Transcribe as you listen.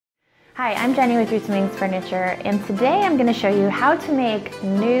Hi, I'm Jenny with Roots and Wings Furniture, and today I'm going to show you how to make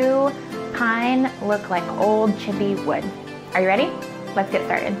new pine look like old chippy wood. Are you ready? Let's get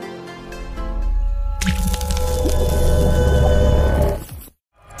started.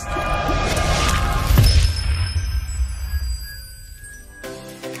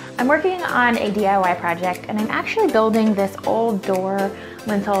 I'm working on a DIY project, and I'm actually building this old door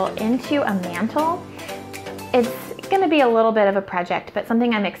lintel into a mantle. It's going to be a little bit of a project, but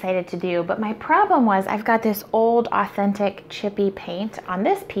something I'm excited to do. But my problem was I've got this old authentic chippy paint on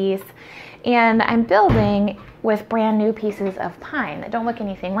this piece, and I'm building with brand new pieces of pine that don't look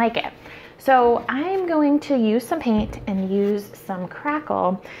anything like it. So I'm going to use some paint and use some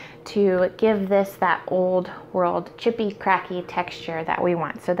crackle to give this that old world chippy cracky texture that we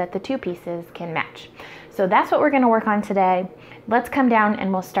want so that the two pieces can match. So that's what we're going to work on today. Let's come down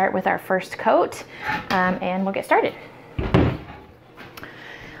and we'll start with our first coat and we'll get started.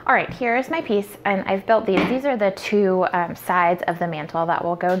 All right, here is my piece, and I've built these. These are the two sides of the mantle that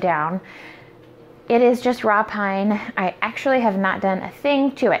will go down. It is just raw pine. I actually have not done a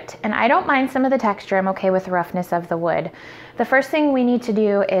thing to it, and I don't mind some of the texture. I'm okay with the roughness of the wood. The first thing we need to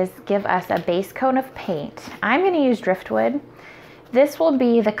do is give us a base coat of paint. I'm going to use driftwood. This will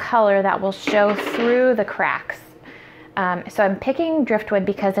be the color that will show through the cracks. So I'm picking driftwood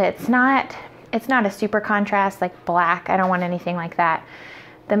because it's not a super contrast like black. I don't want anything like that.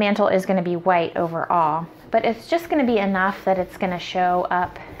 The mantle is going to be white overall, but it's just going to be enough that it's going to show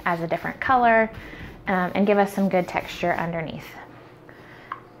up as a different color and give us some good texture underneath.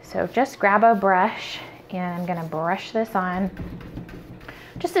 So just grab a brush and I'm going to brush this on.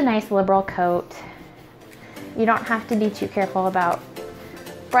 Just a nice liberal coat. You don't have to be too careful about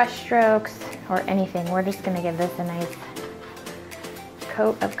brush strokes or anything. We're just going to give this a nice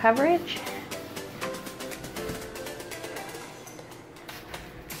coat of coverage.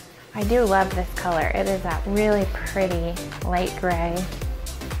 I do love this color. It is that really pretty light gray.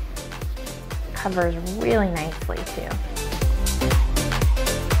 Covers really nicely too.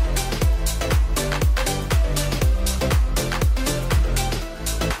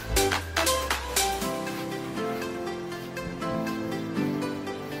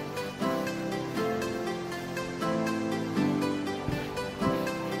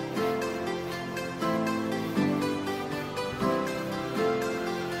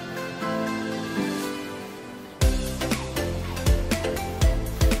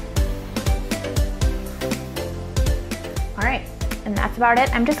 All right, and that's about it.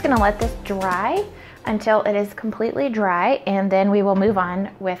 I'm just gonna let this dry until it is completely dry, and then we will move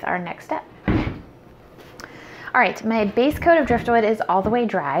on with our next step. All right, my base coat of driftwood is all the way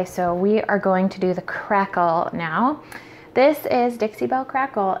dry, so we are going to do the crackle now. This is Dixie Belle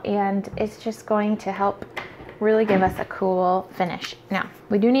Crackle, and it's just going to help really give us a cool finish. Now,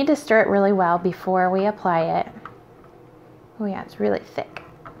 we do need to stir it really well before we apply it. Oh yeah, it's really thick.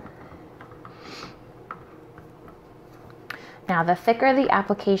 Now, the thicker the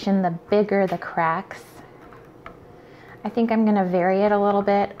application, the bigger the cracks. I think I'm gonna vary it a little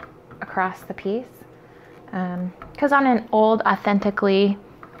bit across the piece. Because on an old, authentically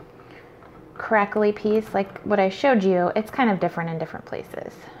crackly piece, like what I showed you, it's kind of different in different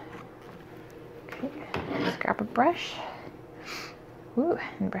places. Okay, just grab a brush. Ooh,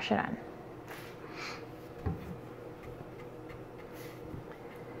 and brush it on.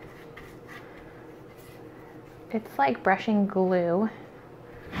 It's like brushing glue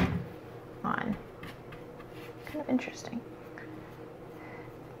on. Kind of interesting.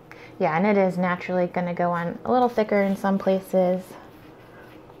 Yeah, and it is naturally going to go on a little thicker in some places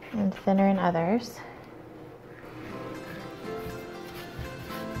and thinner in others.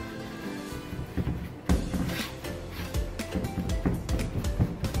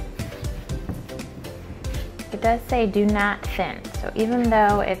 It does say do not thin, so even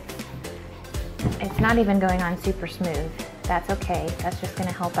though it's not even going on super smooth, that's okay. That's just going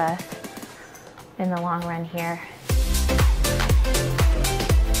to help us in the long run here.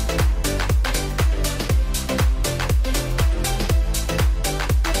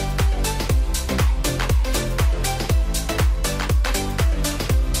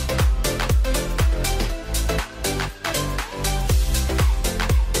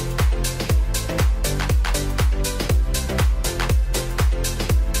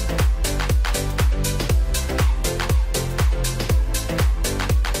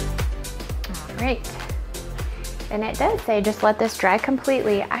 Great. And it does say just let this dry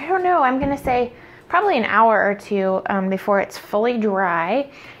completely. I don't know, I'm gonna say probably an hour or two before it's fully dry,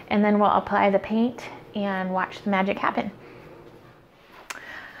 and then we'll apply the paint and watch the magic happen.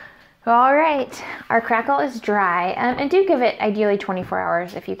 All right, our crackle is dry, and do give it ideally 24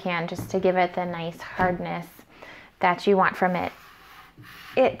 hours if you can, just to give it the nice hardness that you want from it.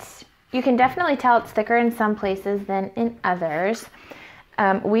 You can definitely tell it's thicker in some places than in others.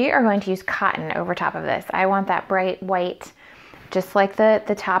 We are going to use cotton over top of this. I want that bright white, just like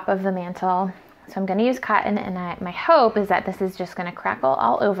the top of the mantle. So I'm going to use cotton, and my hope is that this is just going to crackle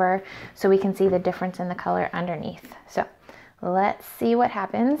all over so we can see the difference in the color underneath. So let's see what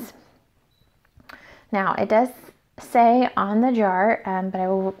happens. Now it does say on the jar, but I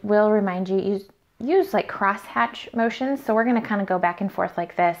will remind you, use like crosshatch motions. So we're going to kind of go back and forth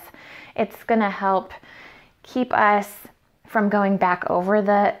like this. It's going to help keep us from going back over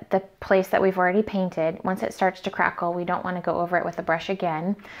the place that we've already painted. Once it starts to crackle, we don't want to go over it with a brush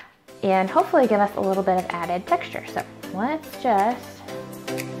again, and hopefully give us a little bit of added texture. So let's just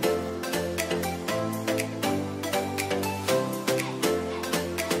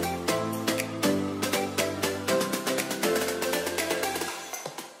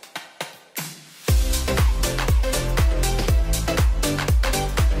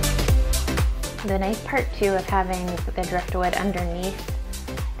the nice part too of having the driftwood underneath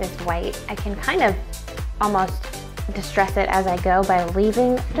this white, I can kind of almost distress it as I go by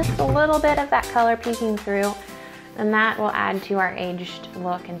leaving just a little bit of that color peeking through, and that will add to our aged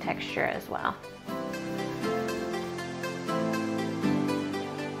look and texture as well.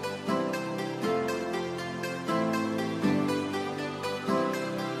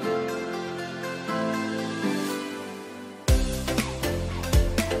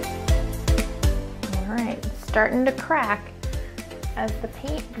 Starting to crack as the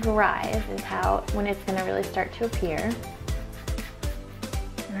paint dries is when it's going to really start to appear.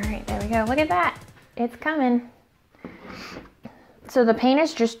 All right, there we go. Look at that. It's coming. So the paint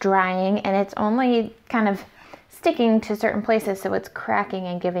is just drying, and it's only kind of sticking to certain places, so it's cracking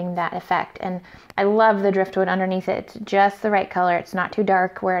and giving that effect. And I love the driftwood underneath it. It's just the right color. It's not too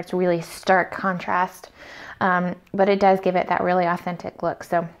dark where it's really stark contrast, but it does give it that really authentic look.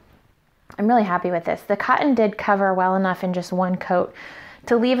 So I'm really happy with this. The cotton did cover well enough in just one coat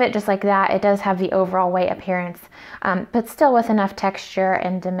to leave it just like that. It does have the overall white appearance, but still with enough texture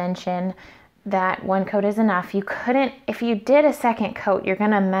and dimension that one coat is enough. You couldn't, if you did a second coat, you're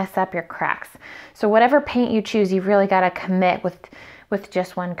gonna mess up your cracks. So whatever paint you choose, you've really gotta commit with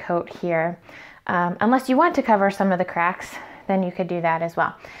just one coat here. Unless you want to cover some of the cracks, then you could do that as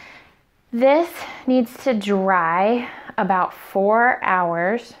well. This needs to dry about 4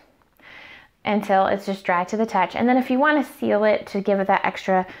 hours until it's just dry to the touch. And then if you want to seal it to give it that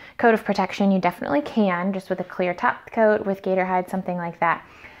extra coat of protection, you definitely can, just with a clear top coat with gator hide, something like that.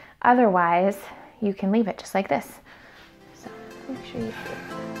 Otherwise, you can leave it just like this. So make sure you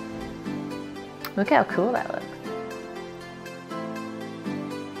see. Look how cool that looks.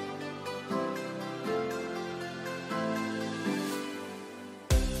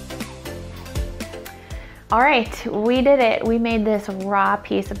 All right, we did it. We made this raw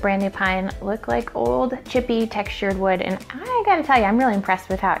piece of brand new pine look like old chippy textured wood, and I gotta tell you, I'm really impressed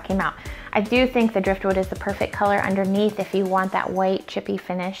with how it came out. I do think the driftwood is the perfect color underneath if you want that white chippy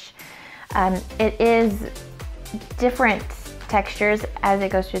finish. It is different textures as it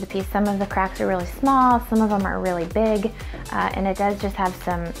goes through the piece. Some of the cracks are really small, some of them are really big, and it does just have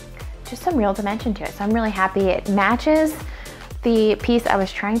some real dimension to it. So I'm really happy. It matches the piece I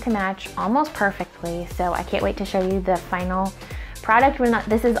was trying to match almost perfectly, so I can't wait to show you the final product when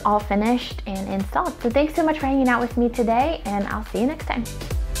this is all finished and installed. So thanks so much for hanging out with me today, and I'll see you next time.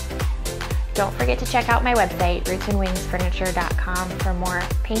 Don't forget to check out my website, rootsandwingsfurniture.com, for more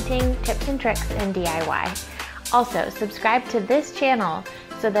painting tips and tricks and DIY. Also, subscribe to this channel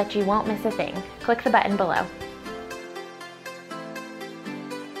so that you won't miss a thing. Click the button below.